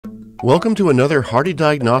Welcome to another Hardy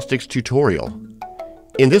Diagnostics tutorial.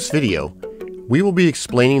 In this video, we will be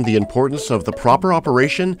explaining the importance of the proper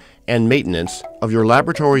operation and maintenance of your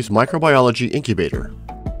laboratory's microbiology incubator.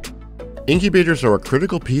 Incubators are a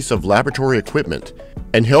critical piece of laboratory equipment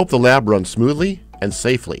and help the lab run smoothly and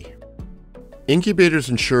safely. Incubators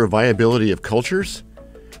ensure viability of cultures,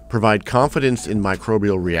 provide confidence in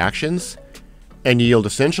microbial reactions, and yield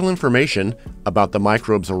essential information about the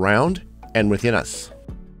microbes around and within us.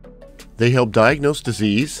 They help diagnose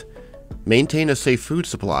disease, maintain a safe food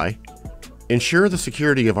supply, ensure the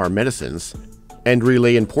security of our medicines, and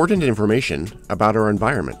relay important information about our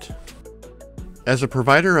environment. As a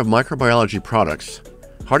provider of microbiology products,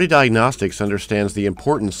 Hardy Diagnostics understands the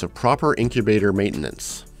importance of proper incubator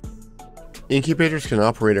maintenance. Incubators can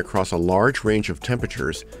operate across a large range of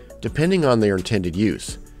temperatures depending on their intended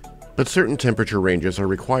use, but certain temperature ranges are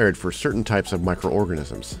required for certain types of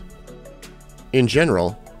microorganisms. In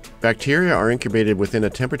general, bacteria are incubated within a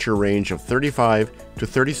temperature range of 35 to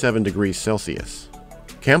 37 degrees Celsius.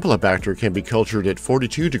 Campylobacter can be cultured at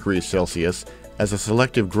 42 degrees Celsius as a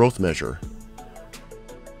selective growth measure.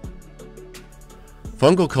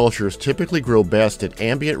 Fungal cultures typically grow best at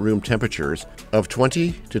ambient room temperatures of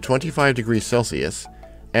 20 to 25 degrees Celsius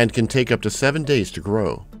and can take up to 7 days to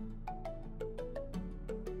grow.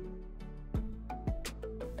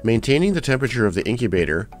 Maintaining the temperature of the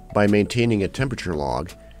incubator by maintaining a temperature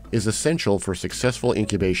log is essential for successful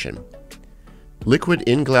incubation. Liquid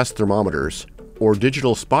in-glass thermometers, or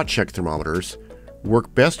digital spot check thermometers,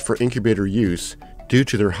 work best for incubator use due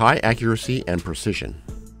to their high accuracy and precision.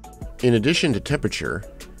 In addition to temperature,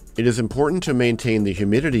 it is important to maintain the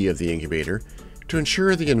humidity of the incubator to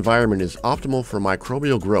ensure the environment is optimal for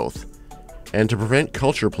microbial growth and to prevent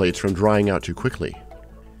culture plates from drying out too quickly.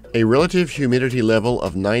 A relative humidity level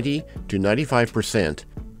of 90 to 95%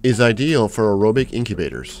 is ideal for aerobic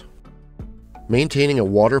incubators. Maintaining a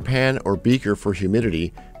water pan or beaker for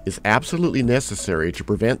humidity is absolutely necessary to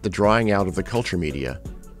prevent the drying out of the culture media.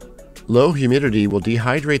 Low humidity will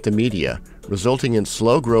dehydrate the media, resulting in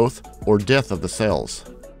slow growth or death of the cells.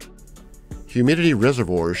 Humidity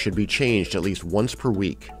reservoirs should be changed at least once per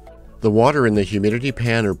week. The water in the humidity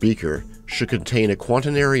pan or beaker should contain a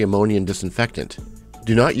quaternary ammonium disinfectant.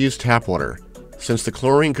 Do not use tap water, since the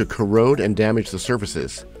chlorine could corrode and damage the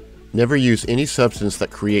surfaces. Never use any substance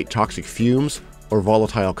that create toxic fumes or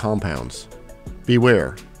volatile compounds.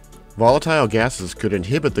 Beware, volatile gases could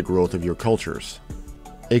inhibit the growth of your cultures.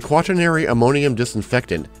 A quaternary ammonium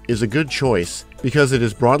disinfectant is a good choice because it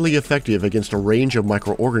is broadly effective against a range of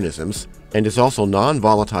microorganisms and is also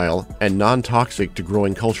non-volatile and non-toxic to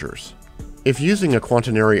growing cultures. If using a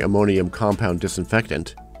quaternary ammonium compound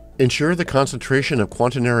disinfectant, ensure the concentration of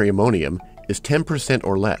quaternary ammonium is 10%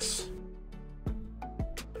 or less.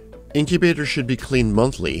 Incubators should be cleaned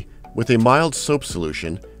monthly with a mild soap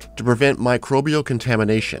solution to prevent microbial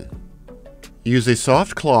contamination. Use a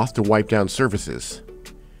soft cloth to wipe down surfaces.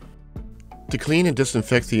 To clean and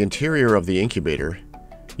disinfect the interior of the incubator,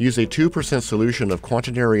 use a 2% solution of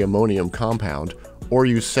quaternary ammonium compound or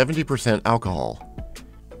use 70% alcohol.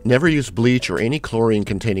 Never use bleach or any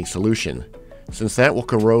chlorine-containing solution, since that will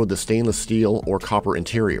corrode the stainless steel or copper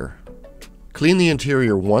interior. Clean the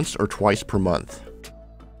interior once or twice per month.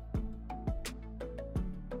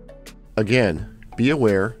 Again, be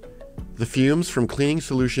aware, the fumes from cleaning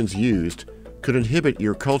solutions used could inhibit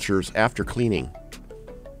your cultures after cleaning.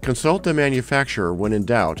 Consult the manufacturer when in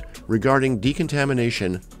doubt regarding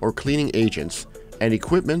decontamination or cleaning agents and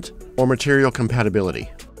equipment or material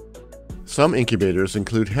compatibility. Some incubators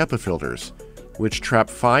include HEPA filters, which trap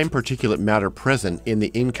fine particulate matter present in the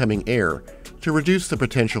incoming air to reduce the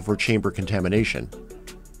potential for chamber contamination.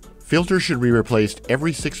 Filters should be replaced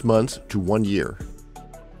every 6 months to 1 year.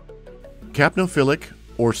 Capnophilic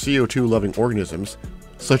or CO2-loving organisms,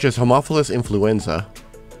 such as Haemophilus influenza,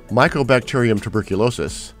 Mycobacterium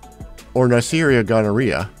tuberculosis, or Neisseria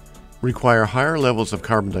gonorrhoeae, require higher levels of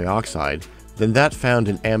carbon dioxide than that found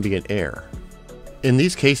in ambient air. In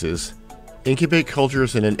these cases, incubate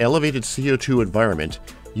cultures in an elevated CO2 environment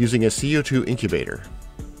using a CO2 incubator.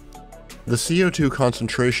 The CO2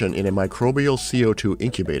 concentration in a microbial CO2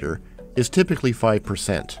 incubator is typically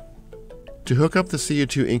 5%. To hook up the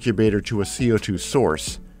CO2 incubator to a CO2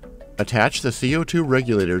 source, attach the CO2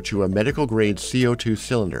 regulator to a medical-grade CO2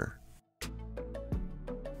 cylinder.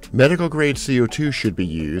 Medical-grade CO2 should be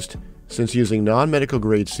used, since using non-medical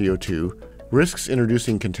grade CO2 risks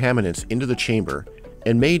introducing contaminants into the chamber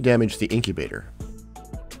and may damage the incubator.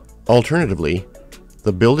 Alternatively,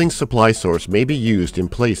 the building supply source may be used in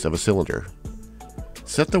place of a cylinder.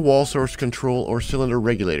 Set the wall source control or cylinder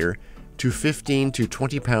regulator to 15 to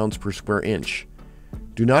 20 pounds per square inch.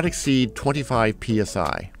 do not exceed 25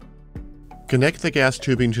 psi. Connect the gas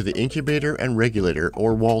tubing to the incubator and regulator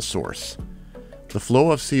or wall source. The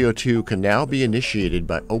flow of CO2 can now be initiated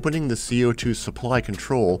by opening the CO2 supply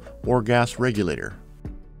control or gas regulator.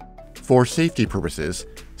 For safety purposes,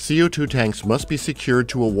 CO2 tanks must be secured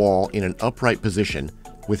to a wall in an upright position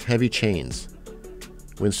with heavy chains.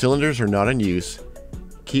 When cylinders are not in use,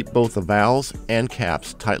 keep both the valves and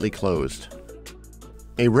caps tightly closed.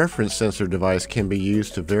 A reference sensor device can be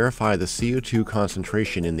used to verify the CO2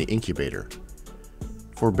 concentration in the incubator.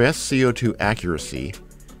 For best CO2 accuracy,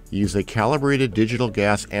 use a calibrated digital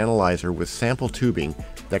gas analyzer with sample tubing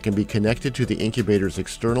that can be connected to the incubator's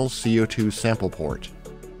external CO2 sample port.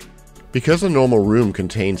 Because a normal room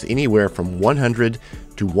contains anywhere from 100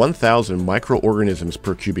 to 1,000 microorganisms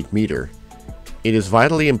per cubic meter, it is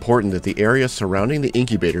vitally important that the area surrounding the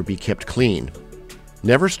incubator be kept clean.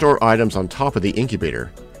 Never store items on top of the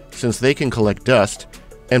incubator, since they can collect dust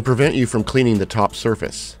and prevent you from cleaning the top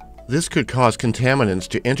surface. This could cause contaminants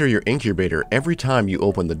to enter your incubator every time you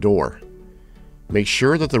open the door. Make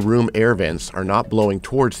sure that the room air vents are not blowing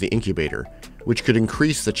towards the incubator, which could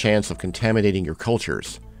increase the chance of contaminating your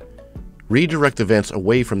cultures. Redirect the vents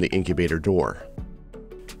away from the incubator door.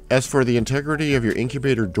 As for the integrity of your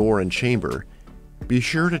incubator door and chamber, be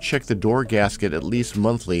sure to check the door gasket at least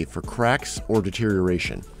monthly for cracks or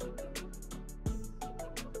deterioration.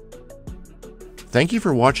 Thank you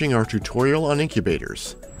for watching our tutorial on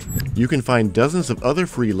incubators. You can find dozens of other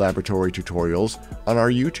free laboratory tutorials on our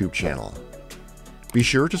YouTube channel. Be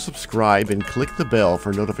sure to subscribe and click the bell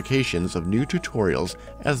for notifications of new tutorials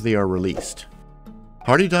as they are released.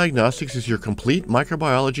 Hardy Diagnostics is your complete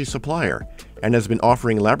microbiology supplier and has been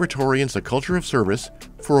offering laboratorians a culture of service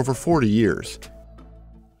for over 40 years.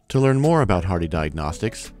 To learn more about Hardy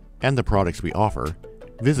Diagnostics and the products we offer,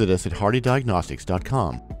 visit us at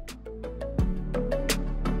HardyDiagnostics.com.